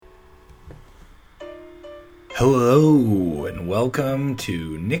Hello and welcome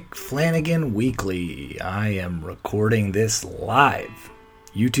to Nick Flanagan Weekly. I am recording this live,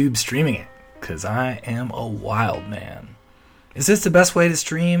 YouTube streaming it, because I am a wild man. Is this the best way to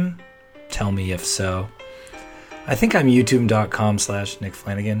stream? Tell me if so. I think I'm youtube.com/Nick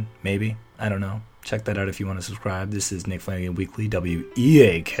Flanagan, maybe. I don't know. Check that out if you want to subscribe. This is Nick Flanagan Weekly,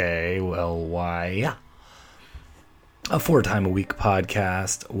 WEAKLY. A 4-time-a-week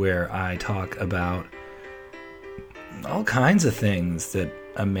podcast where I talk about all kinds of things that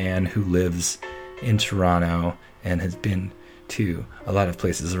a man who lives in Toronto and has been to a lot of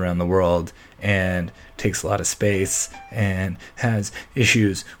places around the world and takes a lot of space and has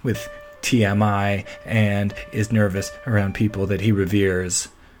issues with TMI and is nervous around people that he reveres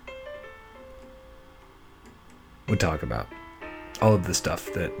would talk about. All of the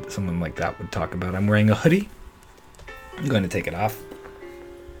stuff that someone like that would talk about. I'm wearing a hoodie. I'm going to take it off.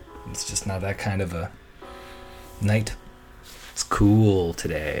 It's just not that kind of a night. It's cool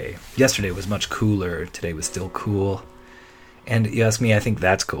today. Yesterday was much cooler. Today was still cool. And you ask me, I think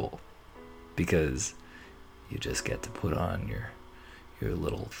that's cool. Because you just get to put on your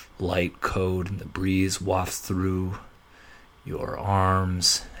little light coat and the breeze wafts through your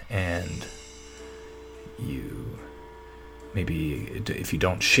arms and you maybe if you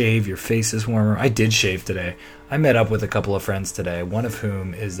don't shave, your face is warmer. I did shave today. I met up with a couple of friends today, one of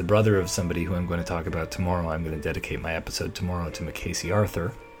whom is the brother of somebody who I'm going to talk about tomorrow. I'm going to dedicate my episode tomorrow to Macasey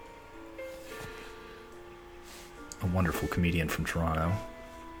Arthur, a wonderful comedian from Toronto.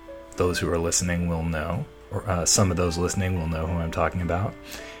 Those who are listening will know, or some of those listening will know who I'm talking about.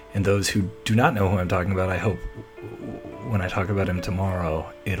 And those who do not know who I'm talking about, I hope when I talk about him tomorrow,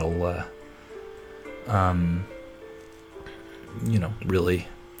 it'll really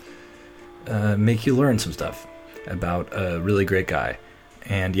make you learn some stuff about a really great guy.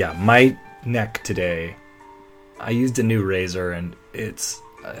 And yeah, my neck today, I used a new razor and it's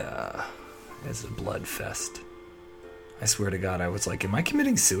a blood fest. I swear to God, I was like, am I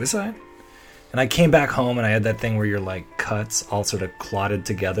committing suicide? And I came back home and I had that thing where your like cuts all sort of clotted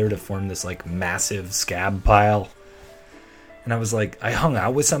together to form this like massive scab pile. And I was like, I hung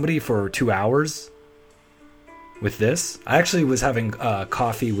out with somebody for 2 hours with this. I actually was having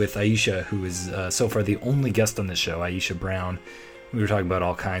coffee with Aisha, who is so far the only guest on this show, Aisha Brown. We were talking about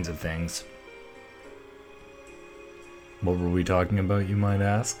all kinds of things. What were we talking about, you might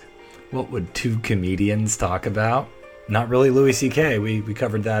ask? What would two comedians talk about? Not really Louis C.K. We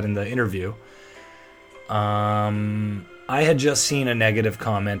covered that in the interview. I had just seen a negative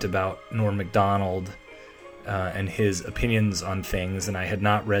comment about Norm Macdonald and his opinions on things, and I had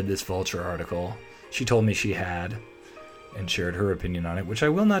not read this Vulture article. She told me she had and shared her opinion on it, which I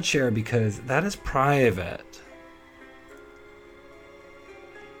will not share because that is private.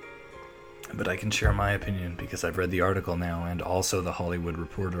 But I can share my opinion because I've read the article now and also the Hollywood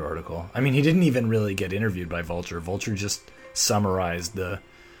Reporter article. I mean, he didn't even really get interviewed by Vulture. Vulture just summarized the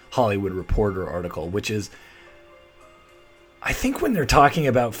Hollywood Reporter article, which is, I think when they're talking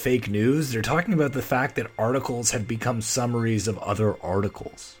about fake news, they're talking about the fact that articles have become summaries of other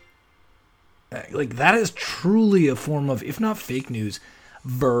articles. Like, that is truly a form of, if not fake news,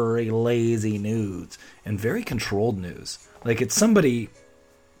 very lazy news and very controlled news. Like, it's somebody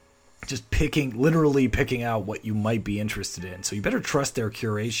just literally picking out what you might be interested in. So you better trust their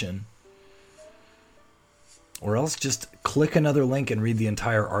curation. Or else just click another link and read the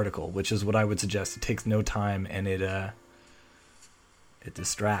entire article, which is what I would suggest. It takes no time and it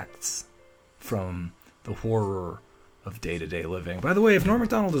distracts from the horror of day-to-day living. By the way, if Norm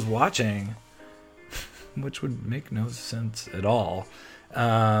Macdonald is watching, which would make no sense at all,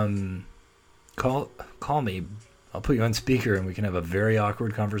 call me. I'll put you on speaker and we can have a very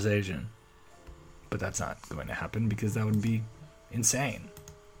awkward conversation. But that's not going to happen because that would be insane.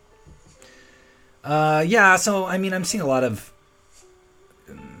 So, I mean, I'm seeing a lot of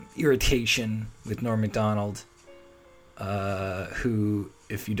irritation with Norm Macdonald, who,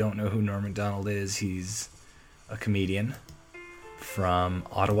 if you don't know who Norm Macdonald is, he's a comedian from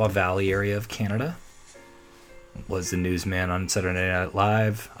Ottawa Valley area of Canada. Was the newsman on Saturday Night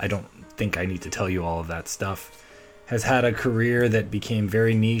Live. I don't think I need to tell you all of that stuff. Has had a career that became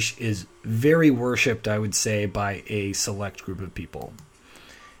very niche, is very worshipped, I would say, by a select group of people.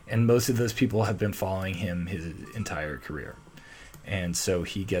 And most of those people have been following him his entire career. And so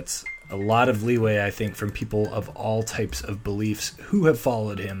he gets a lot of leeway, I think, from people of all types of beliefs who have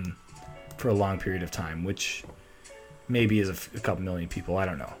followed him for a long period of time, which maybe is a couple million people. I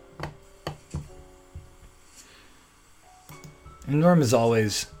don't know. And Norm has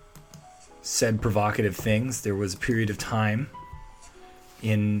always said provocative things. There was a period of time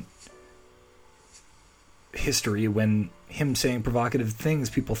in history when him saying provocative things,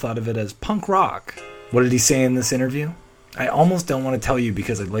 people thought of it as punk rock. What did he say in this interview? I almost don't want to tell you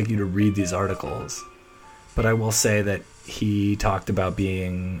because I'd like you to read these articles. But I will say that he talked about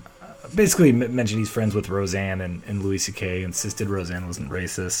being... basically mentioned he's friends with Roseanne and Louis C.K. insisted Roseanne wasn't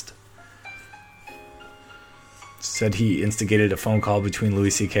racist. Said he instigated a phone call between Louis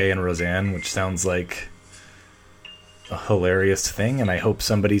C.K. and Roseanne, which sounds like a hilarious thing, and I hope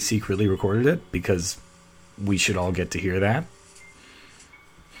somebody secretly recorded it because we should all get to hear that.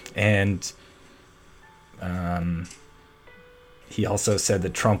 And he also said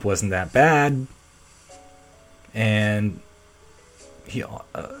that Trump wasn't that bad, and he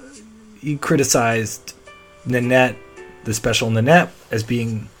criticized Nanette, the special Nanette, as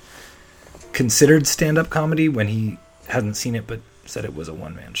being considered stand-up comedy when he hadn't seen it, but said it was a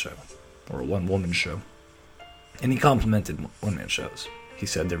one-man show or a one-woman show. And he complimented one-man shows. He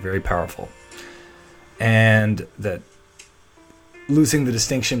said they're very powerful, and that losing the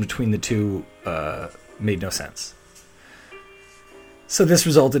distinction between the two made no sense. So this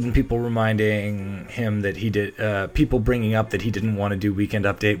resulted in people reminding him that he did, people bringing up that he didn't want to do Weekend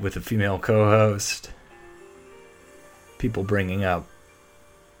Update with a female co-host. People bringing up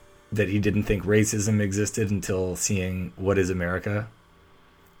that he didn't think racism existed until seeing What is America?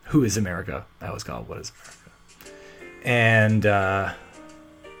 Who is America? That was called What is America? And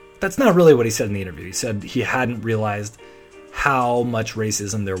that's not really what he said in the interview. He said he hadn't realized how much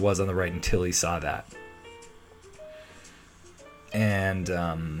racism there was on the right until he saw that. And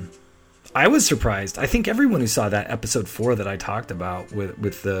I was surprised. I think everyone who saw that episode 4 that I talked about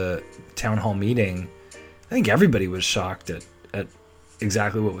with the town hall meeting, I think everybody was shocked at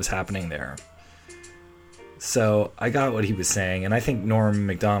exactly what was happening there. So I got what he was saying, and I think Norm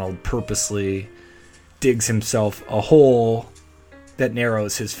Macdonald purposely digs himself a hole that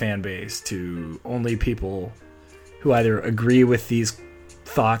narrows his fan base to only people who either agree with these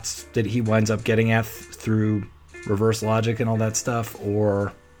thoughts that he winds up getting at through reverse logic and all that stuff,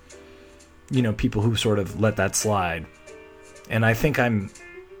 or, you know, people who sort of let that slide. And I think I'm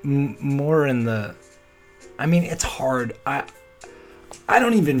more in the... I mean, it's hard. I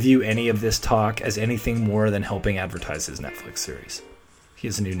don't even view any of this talk as anything more than helping advertise his Netflix series. He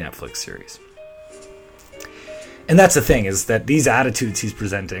has a new Netflix series. And that's the thing, is that these attitudes he's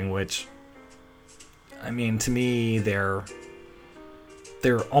presenting, which, I mean, to me, they're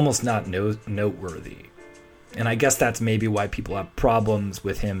almost not noteworthy. And I guess that's maybe why people have problems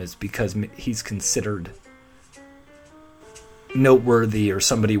with him, is because he's considered noteworthy or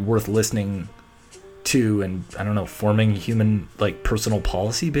somebody worth listening to, and I don't know, forming human, like, personal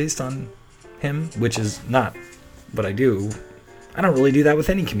policy based on him, which is not what I do. I don't really do that with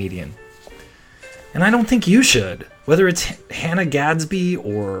any comedian. And I don't think you should. Whether it's Hannah Gadsby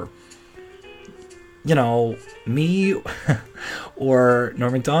or, you know, me or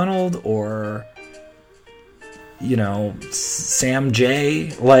Norm Macdonald or, you know, Sam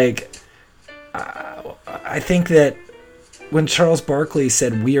J. Like, I think that when Charles Barkley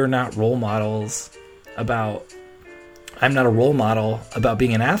said we are not role models about, I'm not a role model about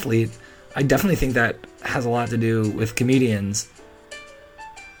being an athlete, I definitely think that has a lot to do with comedians.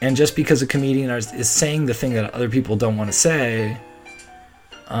 And just because a comedian is saying the thing that other people don't want to say,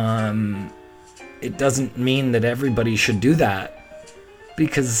 it doesn't mean that everybody should do that.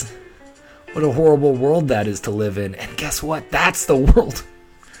 Because what a horrible world that is to live in. And guess what? That's the world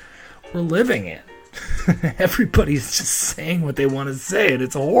we're living in. Everybody's just saying what they want to say, and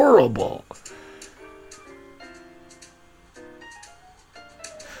it's horrible.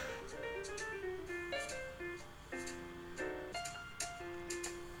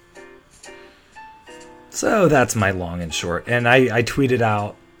 So that's my long and short. And I tweeted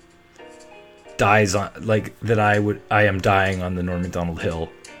out dies on, like, that I am dying on the Norm Macdonald Hill.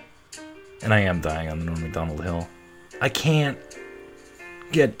 And I am dying on the Norm Macdonald Hill. I can't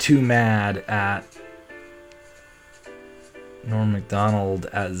get too mad at Norm Macdonald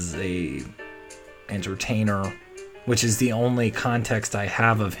as a entertainer, which is the only context I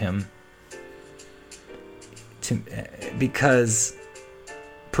have of him, because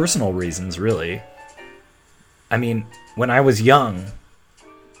personal reasons, really. I mean, when I was young,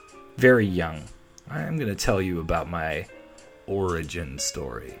 very young, I'm going to tell you about my origin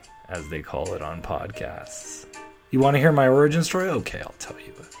story, as they call it on podcasts. You want to hear my origin story? Okay, I'll tell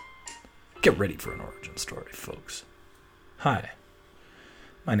you. Get ready for an origin story, folks. Hi,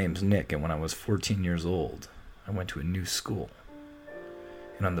 my name's Nick, and when I was 14 years old, I went to a new school.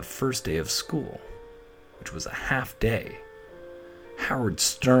 And on the first day of school, which was a half day, Howard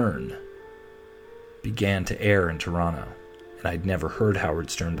Stern began to air in Toronto. And I'd never heard Howard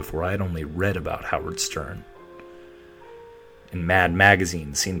Stern before. I had only read about Howard Stern in Mad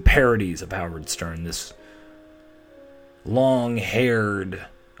Magazine, seen parodies of Howard Stern, this long-haired,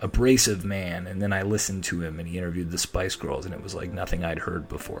 abrasive man. And then I listened to him, and he interviewed the Spice Girls, and it was like nothing I'd heard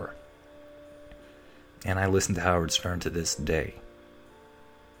before. And I listen to Howard Stern to this day.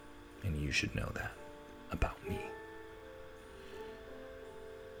 And you should know that about me.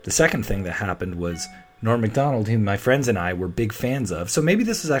 The second thing that happened was Norm Macdonald, who my friends and I were big fans of. So maybe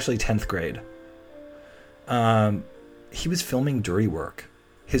this was actually 10th grade. He was filming Dirty Work,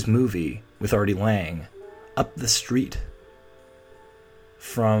 his movie with Artie Lang, up the street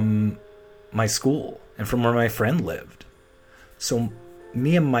from my school and from where my friend lived. So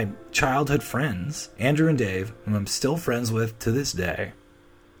me and my childhood friends, Andrew and Dave, whom I'm still friends with to this day.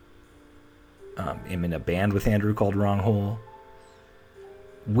 I'm in a band with Andrew called Wrong Hole.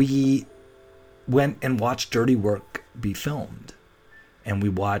 We went and watched Dirty Work be filmed. And we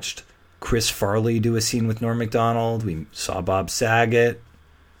watched Chris Farley do a scene with Norm Macdonald. We saw Bob Saget.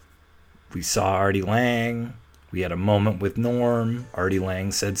 We saw Artie Lang. We had a moment with Norm. Artie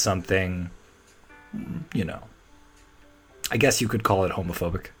Lang said something, you know, I guess you could call it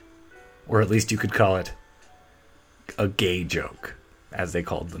homophobic. Or at least you could call it a gay joke, as they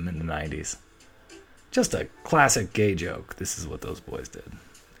called them in the 90s. Just a classic gay joke. This is what those boys did.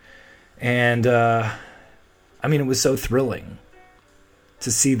 And, I mean, it was so thrilling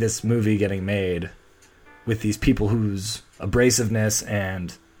to see this movie getting made with these people whose abrasiveness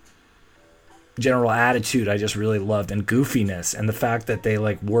and general attitude I just really loved, and goofiness, and the fact that they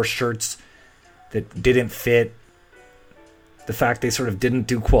like wore shirts that didn't fit, the fact they sort of didn't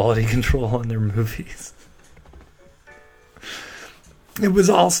do quality control on their movies. It was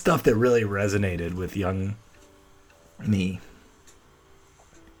all stuff that really resonated with young me.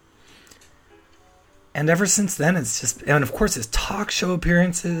 And ever since then, it's just... And of course, his talk show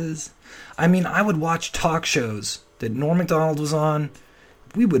appearances. I mean, I would watch talk shows that Norm Macdonald was on.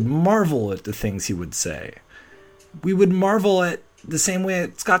 We would marvel at the things he would say. We would marvel at the same way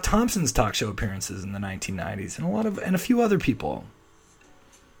at Scott Thompson's talk show appearances in the 1990s. And a few other people.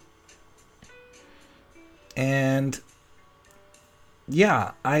 And...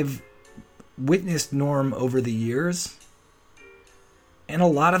 yeah, I've witnessed Norm over the years, and a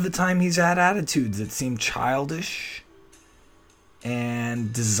lot of the time he's had attitudes that seem childish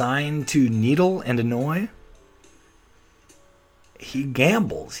and designed to needle and annoy. He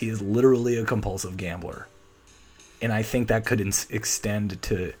gambles. He is literally a compulsive gambler. And I think that could extend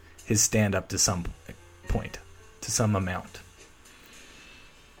to his stand-up to some point, to some amount.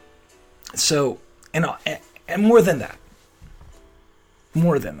 So, and more than that,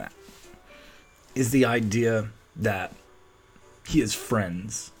 is the idea that he is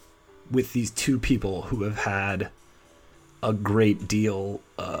friends with these two people who have had a great deal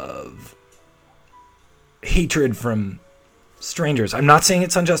of hatred from strangers. I'm not saying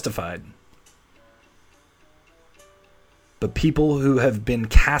it's unjustified, but people who have been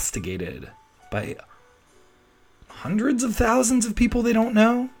castigated by hundreds of thousands of people they don't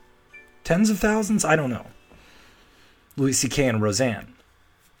know, tens of thousands, I don't know. Louis C.K. and Roseanne.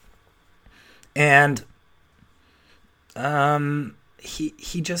 And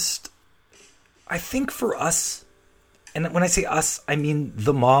he just, I think for us, and when I say us, I mean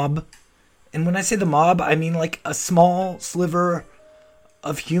the mob. And when I say the mob, I mean like a small sliver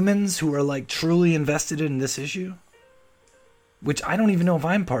of humans who are like truly invested in this issue, which I don't even know if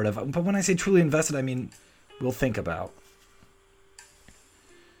I'm part of. But when I say truly invested, I mean we'll think about.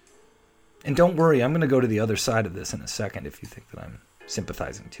 And don't worry, I'm going to go to the other side of this in a second if you think that I'm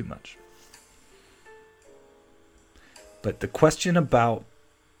sympathizing too much. But the question about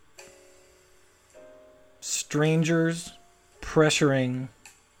strangers pressuring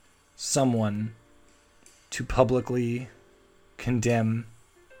someone to publicly condemn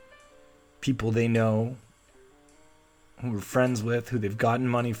people they know, who we're friends with, who they've gotten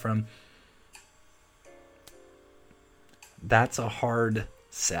money from, that's a hard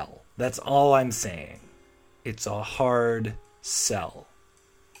sell. That's all I'm saying. It's a hard sell.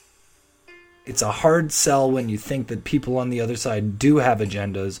 It's a hard sell when you think that people on the other side do have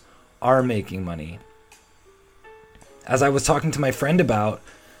agendas, are making money. As I was talking to my friend about,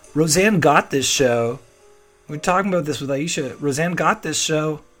 Roseanne got this show. We were talking about this with Aisha. Roseanne got this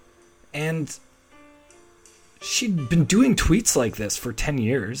show, and she'd been doing tweets like this for 10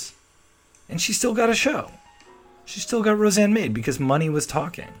 years, and she still got a show. She still got Roseanne made because money was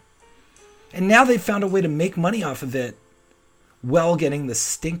talking. And now they found a way to make money off of it while getting the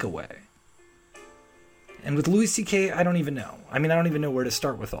stink away. And with Louis C.K., I don't even know. I mean, I don't even know where to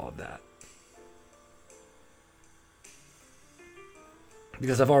start with all of that.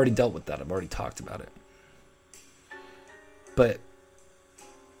 because I've already dealt with that. I've already talked about it. But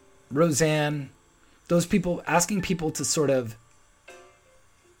Roseanne, those people, asking people to sort of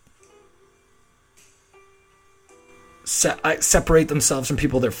separate themselves from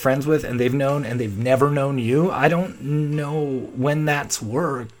people they're friends with and they've known and they've never known you. I don't know when that's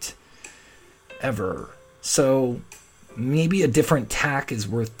worked ever. So maybe a different tack is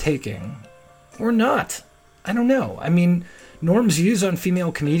worth taking or not. I don't know. I mean, Norm's views on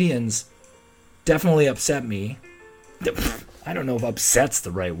female comedians definitely upset me. I don't know if upset's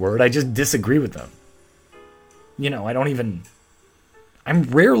the right word. I just disagree with them. I'm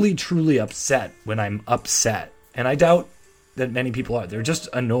rarely truly upset when I'm upset. And I doubt that many people are. They're just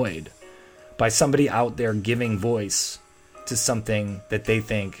annoyed by somebody out there giving voice to something that they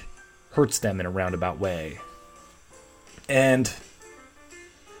think hurts them in a roundabout way. And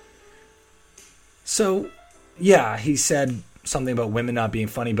so, yeah, he said something about women not being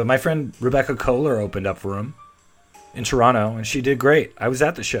funny. But my friend Rebecca Kohler opened up for him in Toronto, and she did great. I was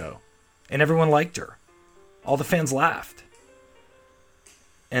at the show, and everyone liked her. All the fans laughed.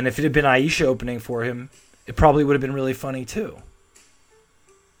 And if it had been Aisha opening for him, it probably would have been really funny too.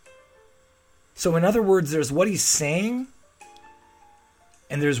 So in other words, there's what he's saying,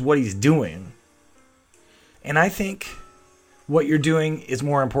 and there's what he's doing. And I think what you're doing is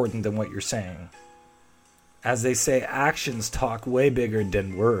more important than what you're saying. As they say, actions talk way bigger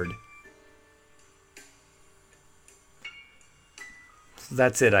than word.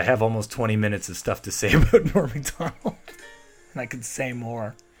 That's it. I have almost 20 minutes of stuff to say about Norm Macdonald. And I could say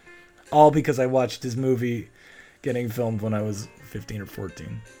more. All because I watched his movie getting filmed when I was 15 or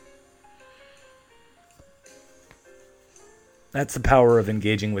 14. That's the power of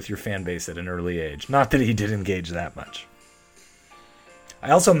engaging with your fan base at an early age. Not that he did engage that much.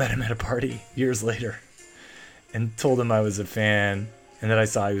 I also met him at a party years later and told him I was a fan and that I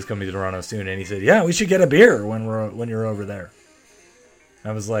saw he was coming to Toronto soon. And he said, yeah, we should get a beer when you're over there.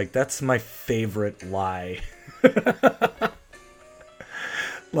 I was like, that's my favorite lie.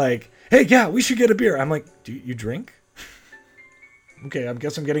 Like, hey, yeah, we should get a beer. I'm like, do you drink? Okay, I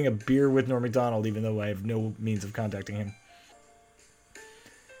guess I'm getting a beer with Norm Macdonald, even though I have no means of contacting him.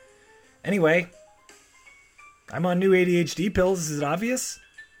 Anyway, I'm on new ADHD pills. Is it obvious?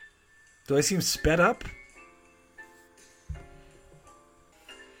 Do I seem sped up?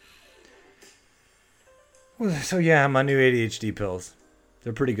 So yeah, I'm on new ADHD pills.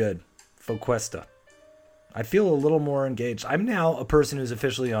 They're pretty good. Foquesta. I feel a little more engaged. I'm now a person who's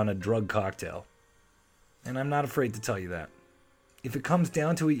officially on a drug cocktail. And I'm not afraid to tell you that. If it comes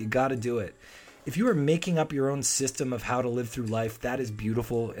down to it, you got to do it. If you are making up your own system of how to live through life, that is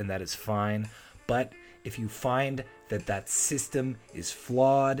beautiful and that is fine. But if you find that that system is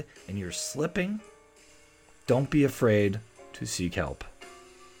flawed and you're slipping, don't be afraid to seek help.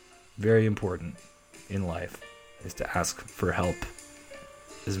 Very important in life is to ask for help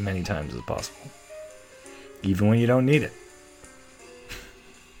as many times as possible. Even when you don't need it.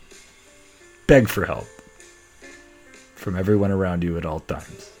 Beg for help from everyone around you at all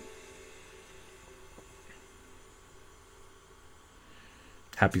times.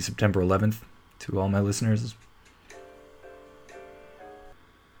 Happy September 11th to all my listeners.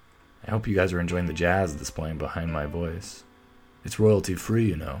 I hope you guys are enjoying the jazz that's playing behind my voice. It's royalty free,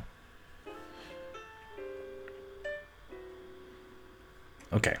 you know.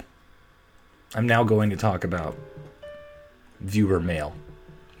 Okay. I'm now going to talk about viewer mail.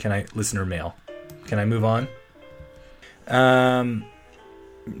 Listener mail. Can I move on?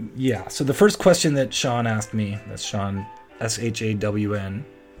 Yeah, so the first question that Sean asked me, that's Sean, SHAWN,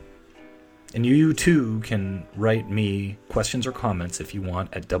 and you too can write me questions or comments if you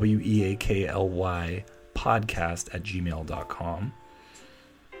want at weaklypodcast@gmail.com.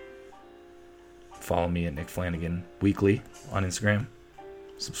 Follow me at Nick Flanagan Weekly on Instagram.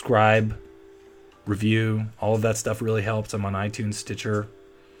 Subscribe, review, all of that stuff really helps. I'm on iTunes, Stitcher,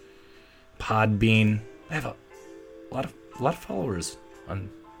 Podbean. I have a lot of followers on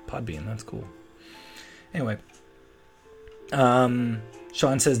Podbean. That's cool. Anyway,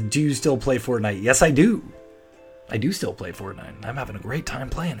 Sean says, do you still play Fortnite? Yes, I do. I do still play Fortnite. I'm having a great time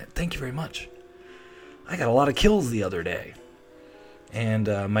playing it. Thank you very much. I got a lot of kills the other day. And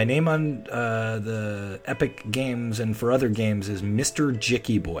my name on the Epic Games and for other games is Mr.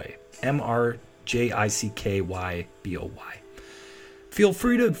 Jicky Boy. MrJickYboy. Feel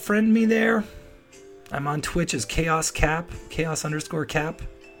free to friend me there. I'm on Twitch as Chaos Cap, Chaos_Cap.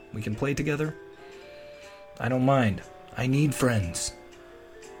 We can play together. I don't mind. I need friends.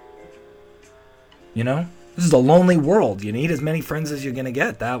 You know? This is a lonely world. You need as many friends as you're going to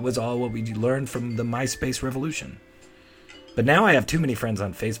get. That was all what we learned from the MySpace revolution. But now I have too many friends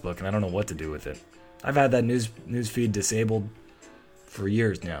on Facebook, and I don't know what to do with it. I've had that news feed disabled for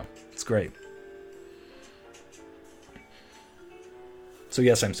years now. It's great. So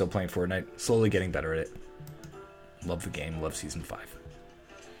yes, I'm still playing Fortnite. Slowly getting better at it. Love the game. Love Season 5.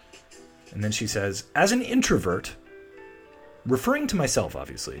 And then she says, as an introvert, referring to myself,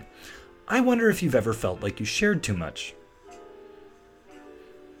 obviously, I wonder if you've ever felt like you shared too much.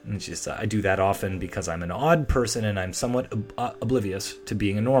 And she says, I do that often because I'm an odd person and I'm somewhat oblivious to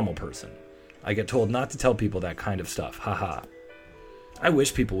being a normal person. I get told not to tell people that kind of stuff. Haha. I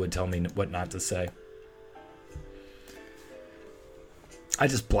wish people would tell me what not to say. I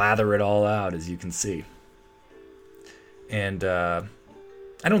just blather it all out, as you can see. And I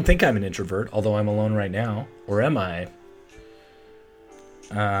don't think I'm an introvert, although I'm alone right now. Or am I?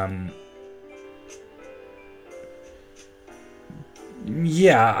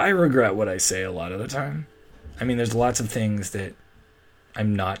 Yeah, I regret what I say a lot of the time. I mean, there's lots of things that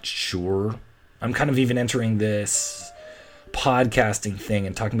I'm not sure. I'm kind of even entering this podcasting thing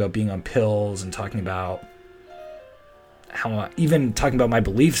and talking about being on pills and talking about even talking about my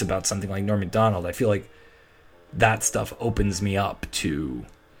beliefs about something like Norm Macdonald. I feel like that stuff opens me up to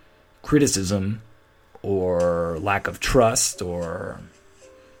criticism or lack of trust, or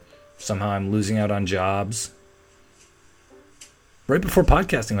somehow I'm losing out on jobs. Right before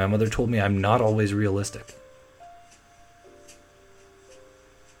podcasting, my mother told me I'm not always realistic.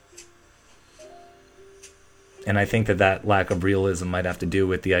 And I think that lack of realism might have to do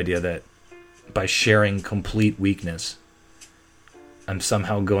with the idea that by sharing complete weakness, I'm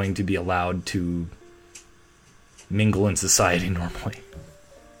somehow going to be allowed to mingle in society normally.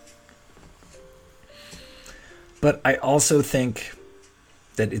 But I also think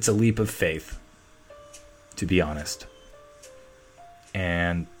that it's a leap of faith, to be honest.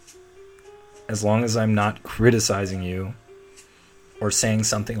 And as long as I'm not criticizing you or saying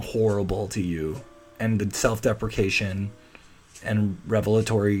something horrible to you, and the self-deprecation and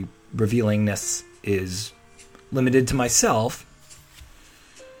revealingness is limited to myself,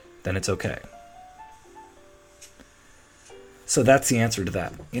 then it's okay. So that's the answer to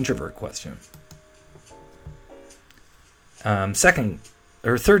that introvert question.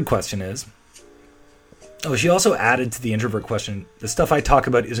 Third question is, she also added to the introvert question, the stuff I talk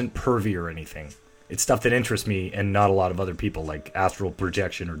about isn't pervy or anything. It's stuff that interests me and not a lot of other people, like astral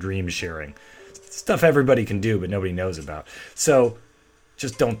projection or dream sharing. Stuff everybody can do, but nobody knows about. So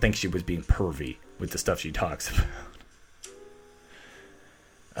just don't think she was being pervy with the stuff she talks about.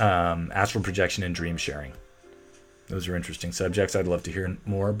 Astral projection and dream sharing. Those are interesting subjects. I'd love to hear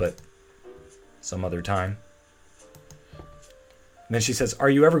more, but some other time. And then she says, are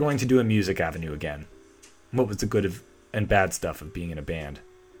you ever going to do a music avenue again? What was the good and bad stuff of being in a band?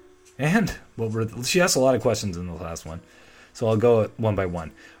 And she asked a lot of questions in the last one, so I'll go one by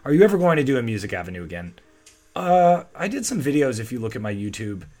one. Are you ever going to do a music avenue again? I did some videos, if you look at my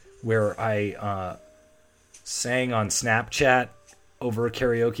YouTube, where I sang on Snapchat over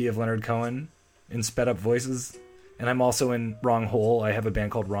karaoke of Leonard Cohen in sped up voices. And I'm also in Wrong Hole. I have a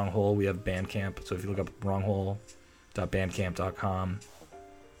band called Wrong Hole. We have Bandcamp, so if you look up wronghole.bandcamp.com,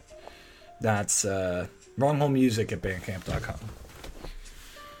 that's wrongholemusic at bandcamp.com.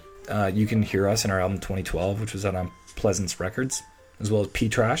 You can hear us in our album 2012, which was out on Pleasance Records, as well as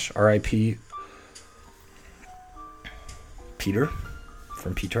P-Trash, R.I.P. Peter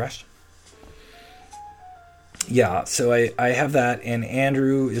from P-Trash. Yeah, so I have that, and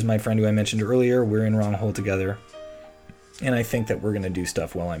Andrew is my friend who I mentioned earlier. We're in Wrong Hole together, and I think that we're going to do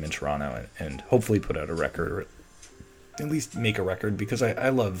stuff while I'm in Toronto and hopefully put out a record, or at least make a record, because I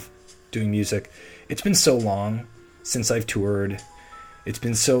love doing music. It's been so long since I've toured. It's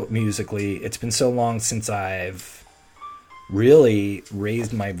been so long since I've really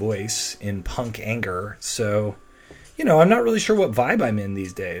raised my voice in punk anger. So, I'm not really sure what vibe I'm in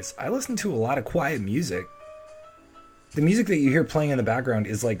these days. I listen to a lot of quiet music. The music that you hear playing in the background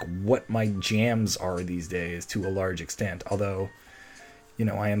is like what my jams are these days to a large extent. Although,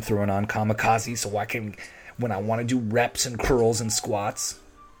 I am throwing on Kamikaze so I can, when I want to do reps and curls and squats.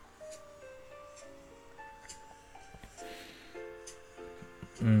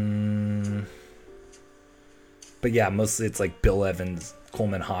 But yeah, mostly it's like Bill Evans,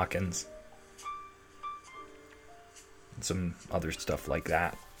 Coleman Hawkins, and some other stuff like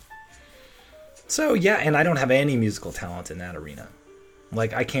that. So yeah, and I don't have any musical talent in that arena.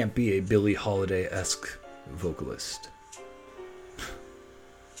 Like, I can't be a Billie Holiday-esque vocalist.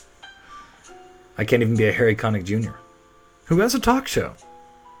 I can't even be a Harry Connick Jr., who has a talk show.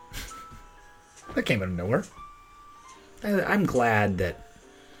 That came out of nowhere. I'm glad that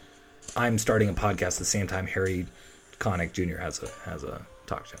I'm starting a podcast at the same time Harry Connick Jr. has a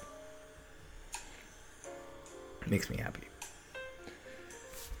talk show. Makes me happy.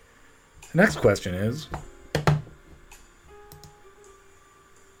 The next question is,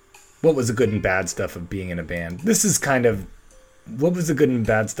 what was the good and bad stuff of being in a band? This is kind of, what was the good and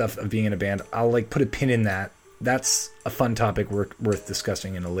bad stuff of being in a band? I'll put a pin in that. That's a fun topic worth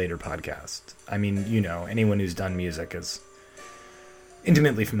discussing in a later podcast. I mean, anyone who's done music is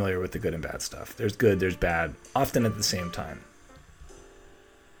intimately familiar with the good and bad stuff. There's good, there's bad, often at the same time.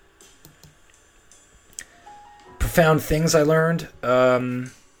 Profound things I learned.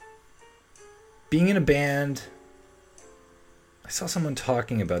 Being in a band, I saw someone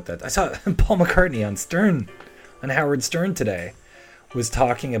talking about that. I saw Paul McCartney on Howard Stern today, was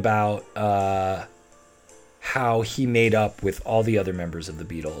talking about how he made up with all the other members of the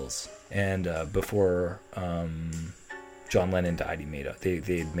Beatles. And before John Lennon died,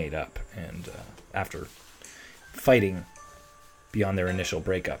 they'd made up. And after fighting beyond their initial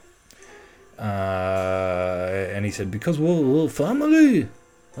breakup. And he said, because we're family.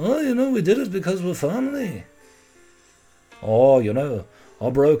 Oh, we did it because we're family. Oh,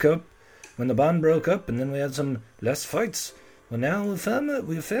 all broke up when the band broke up, and then we had some less fights. Well, now we're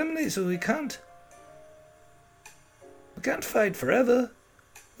family, so we can't fight forever.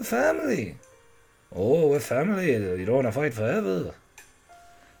 We're family. Oh, we're family. You don't want to fight forever.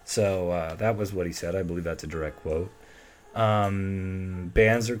 So that was what he said. I believe that's a direct quote.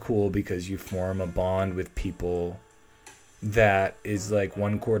 Bands are cool because you form a bond with people that is like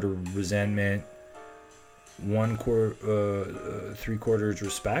 1/4 resentment, 3/4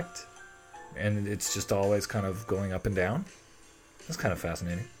 respect, and it's just always kind of going up and down. That's kind of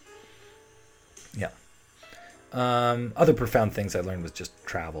fascinating. Yeah. Other profound things I learned was just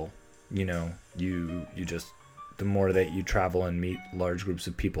travel. You just, the more that you travel and meet large groups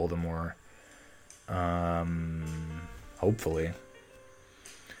of people, the more, hopefully,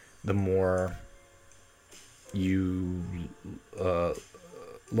 the more you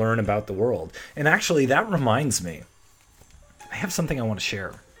learn about the world. And actually, that reminds me, I have something I want to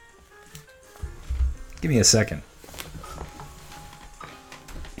share. Give me a second.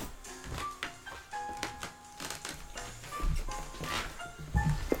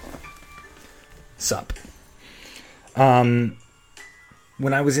 Sup.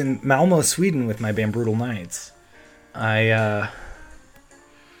 When I was in Malmo, Sweden with my band Brutal Knights,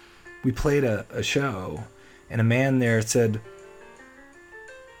 we played a show, and a man there said,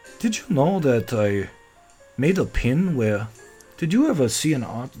 "Did you know that I made a pin where... Did you ever see an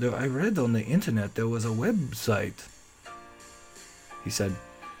art... I read on the internet there was a website." He said,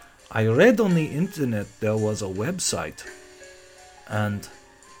 "I read on the internet there was a website, and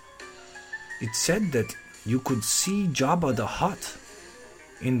it said that you could see Jabba the Hutt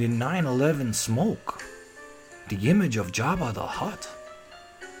in the 9/11 smoke. The image of Jabba the Hutt."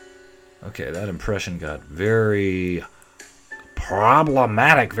 Okay, that impression got very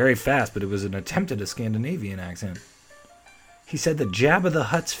problematic very fast, but it was an attempt at a Scandinavian accent. He said that Jabba the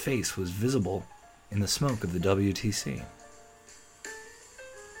Hutt's face was visible in the smoke of the WTC.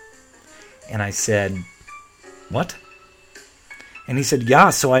 And I said, "What?" And he said,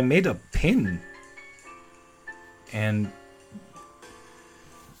 "Yeah, so I made a pin. And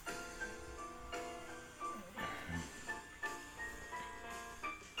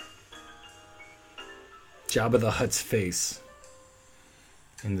Jabba the Hutt's face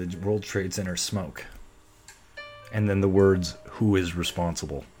in the World Trade Center smoke. And then the words, 'Who is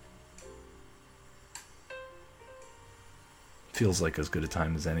responsible?' Feels like as good a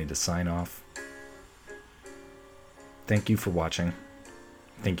time as any to sign off. Thank you for watching.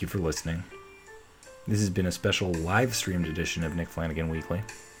 Thank you for listening. This has been a special live-streamed edition of Nick Flanagan Weekly.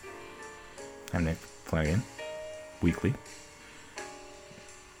 I'm Nick Flanagan. Weekly.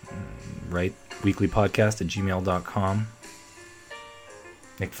 Right? weeklypodcast@gmail.com.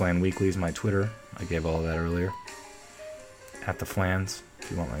 Nick Flan Weekly is my Twitter. I gave all of that earlier. @theflans, if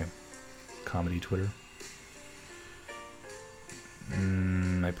you want my comedy Twitter.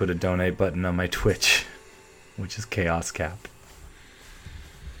 I put a donate button on my Twitch, which is Chaos Cap.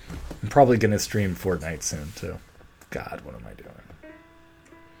 I'm probably going to stream Fortnite soon, too. God, what am I doing?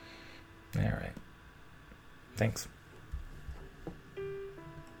 Alright. Thanks.